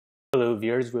Hello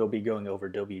viewers, we'll be going over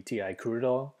WTI crude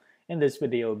oil. In this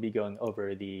video, we'll be going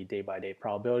over the day-by-day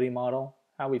probability model,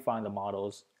 how we find the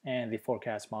models, and the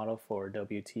forecast model for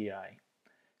WTI.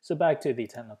 So back to the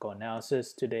technical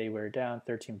analysis. Today we're down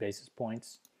 13 basis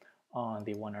points on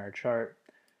the 1-hour chart.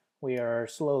 We are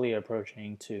slowly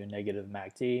approaching to negative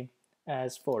MACD.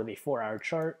 As for the 4-hour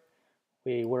chart,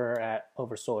 we were at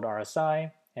oversold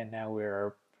RSI, and now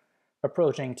we're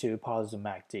approaching to positive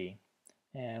MACD.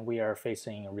 And we are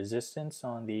facing a resistance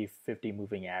on the 50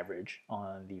 moving average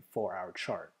on the 4-hour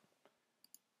chart.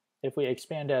 If we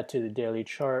expand that to the daily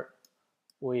chart,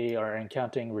 we are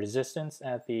encountering resistance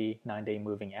at the 9-day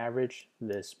moving average,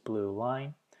 this blue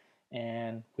line,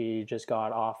 and we just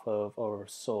got off of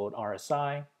oversold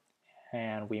RSI,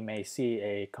 and we may see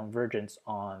a convergence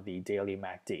on the daily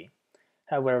MACD.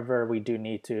 However, we do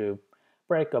need to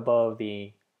break above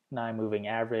the 9 moving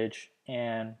average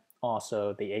and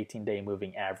also the 18-day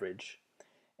moving average.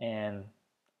 And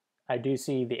I do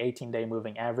see the 18-day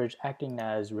moving average acting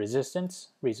as resistance.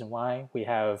 Reason why, we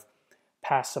have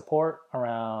past support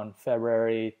around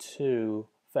February to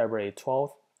February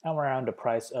 12th and around the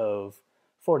price of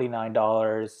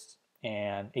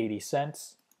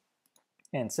 $49.80.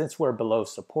 And since we're below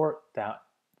support, that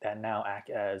now acts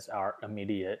as our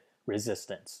immediate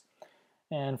resistance.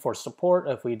 And for support,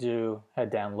 if we do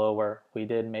head down lower, we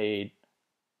did made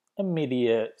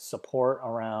immediate support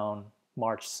around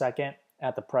March 2nd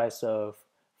at the price of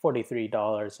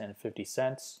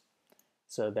 $43.50.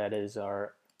 So that is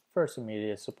our first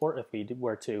immediate support. If we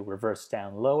were to reverse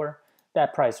down lower,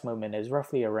 that price movement is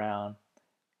roughly around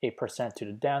 8% to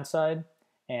the downside,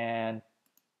 and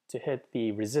to hit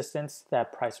the resistance,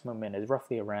 that price movement is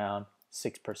roughly around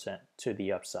 6% to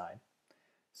the upside.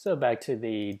 So back to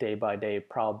the day-by-day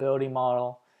probability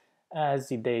model. As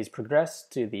the days progress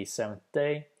to the 7th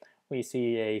day, we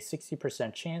see a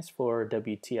 60% chance for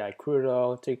WTI crude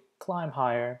oil to climb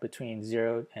higher between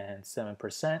 0 and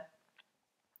 7%.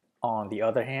 On the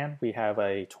other hand, we have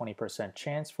a 20%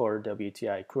 chance for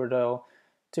WTI crude oil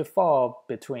to fall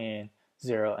between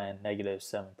 0 and negative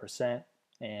 7%.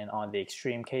 And on the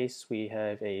extreme case, we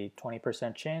have a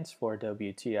 20% chance for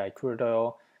WTI crude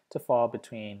oil to fall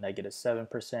between negative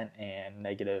 7% and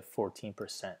negative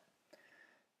 14%.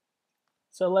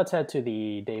 So let's head to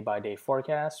the day-by-day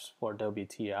forecast for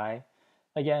WTI.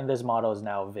 Again, this model is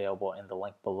now available in the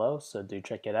link below, so do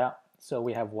check it out. So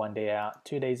we have 1 day out,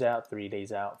 2 days out, 3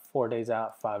 days out, 4 days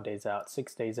out, 5 days out,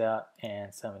 6 days out,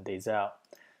 and 7 days out.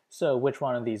 So which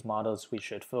one of these models we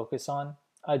should focus on?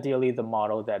 Ideally, the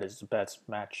model that is the best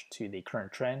match to the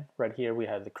current trend. Right here we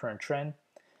have the current trend,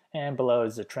 and below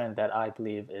is the trend that I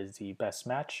believe is the best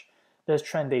match. This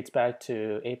trend dates back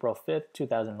to April 5th,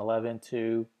 2011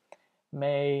 to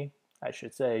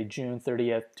June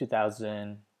 30th,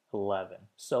 2011.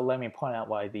 So let me point out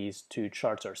why these two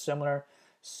charts are similar.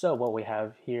 So what we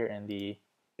have here in the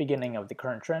beginning of the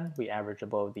current trend, we average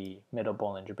above the middle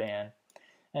Bollinger Band,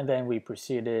 and then we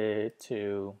proceeded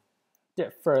to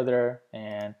dip further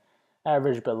and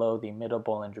average below the middle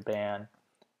Bollinger Band.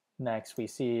 Next, we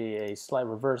see a slight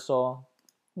reversal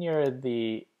near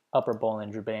the upper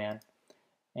Bollinger Band,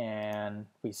 and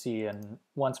we see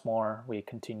once more we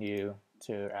continue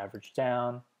to average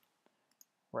down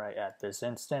right at this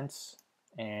instance,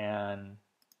 and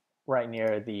right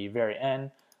near the very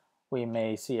end we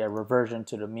may see a reversion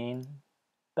to the mean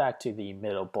back to the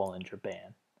middle Bollinger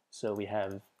Band. So we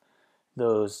have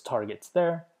those targets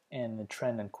there. In the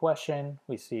trend in question,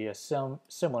 we see a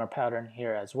similar pattern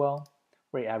here as well.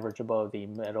 We average above the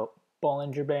middle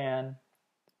Bollinger Band.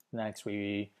 Next,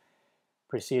 we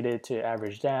proceeded to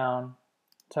average down,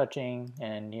 touching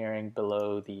and nearing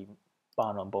below the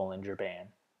bottom Bollinger Band.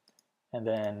 And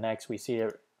then next we see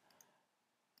it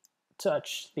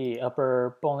touch the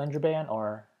upper Bollinger Band,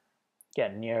 or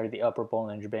get near the upper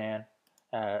Bollinger Band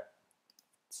at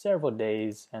several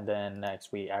days, and then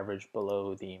next we average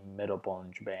below the middle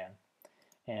Bollinger Band.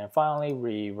 And finally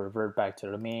we revert back to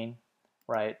the mean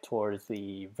right towards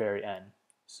the very end.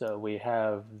 So we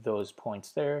have those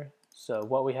points there. So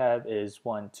what we have is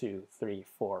 1, 2, 3,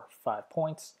 4, 5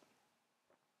 points.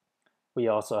 We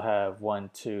also have 1,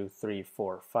 2, 3,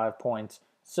 4, 5 points.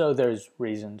 So there's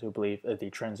reason to believe that the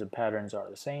trends and patterns are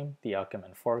the same. The outcome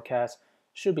and forecast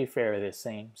should be fairly the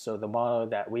same. So the model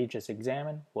that we just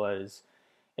examined was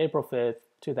April 5th,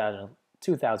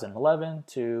 2011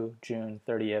 to June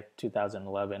 30th,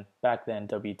 2011. Back then,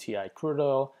 WTI crude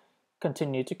oil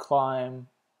continued to climb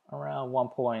around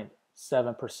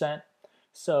 1.7%.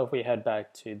 So if we head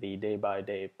back to the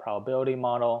day-by-day probability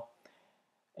model,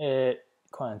 it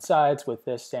coincides with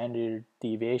this standard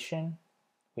deviation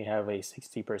we have a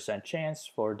 60% chance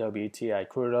for WTI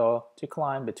crude oil to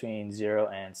climb between 0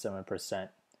 and 7%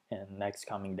 in the next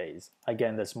coming days.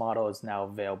 Again, this model is now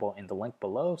available in the link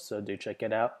below, so do check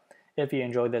it out. If you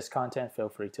enjoyed this content, feel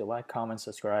free to like, comment,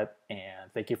 subscribe,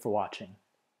 and thank you for watching.